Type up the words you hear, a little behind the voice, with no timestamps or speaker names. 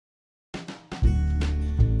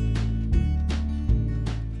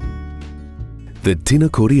The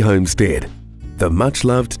Tinakori Homestead. The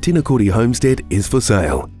much-loved Tinakori Homestead is for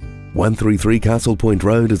sale. 133 Castlepoint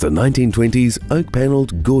Road is a 1920s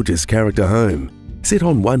oak-panelled, gorgeous character home. Set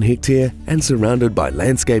on 1 hectare and surrounded by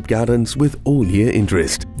landscape gardens with all-year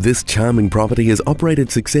interest. This charming property is operated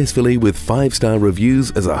successfully with 5-star reviews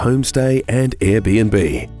as a homestay and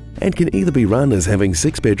airBnB, and can either be run as having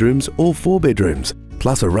 6 bedrooms or 4 bedrooms,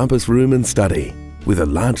 plus a rumpus room and study, with a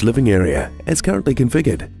large living area as currently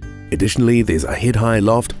configured. Additionally, there's a head-high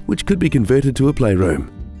loft which could be converted to a playroom.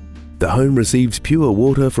 The home receives pure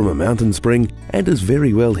water from a mountain spring and is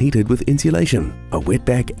very well heated with insulation, a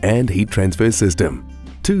wetback and heat transfer system,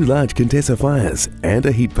 2 large contessa fires and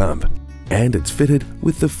a heat pump, and it's fitted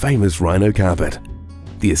with the famous rhino carpet.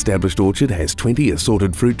 The established orchard has 20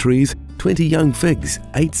 assorted fruit trees, 20 young figs,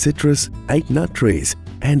 8 citrus, 8 nut trees,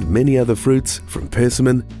 and many other fruits from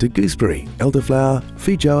persimmon to gooseberry, elderflower,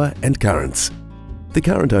 feijoa and currants. The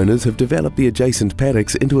current owners have developed the adjacent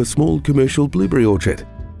paddocks into a small commercial blueberry orchard,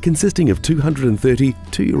 consisting of 230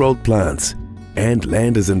 2-year-old plants, and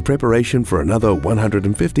land is in preparation for another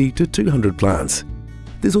 150 to 200 plants.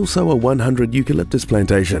 There's also a 100 eucalyptus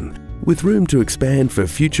plantation, with room to expand for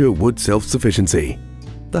future wood self-sufficiency.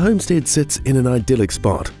 The homestead sits in an idyllic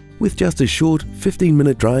spot, with just a short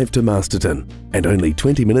 15-minute drive to Masterton and only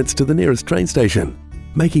 20 minutes to the nearest train station,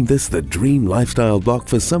 making this the dream lifestyle block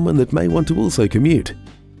for someone that may want to also commute.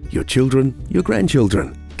 Your children, your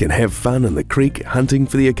grandchildren, can have fun in the creek hunting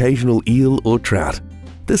for the occasional eel or trout.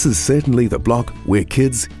 This is certainly the block where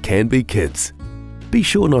kids can be kids. Be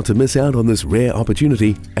sure not to miss out on this rare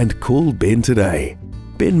opportunity and call Ben today.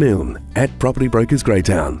 Ben Milne at Property Brokers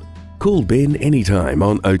Greytown. Call Ben anytime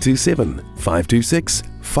on 027 526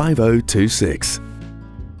 5026.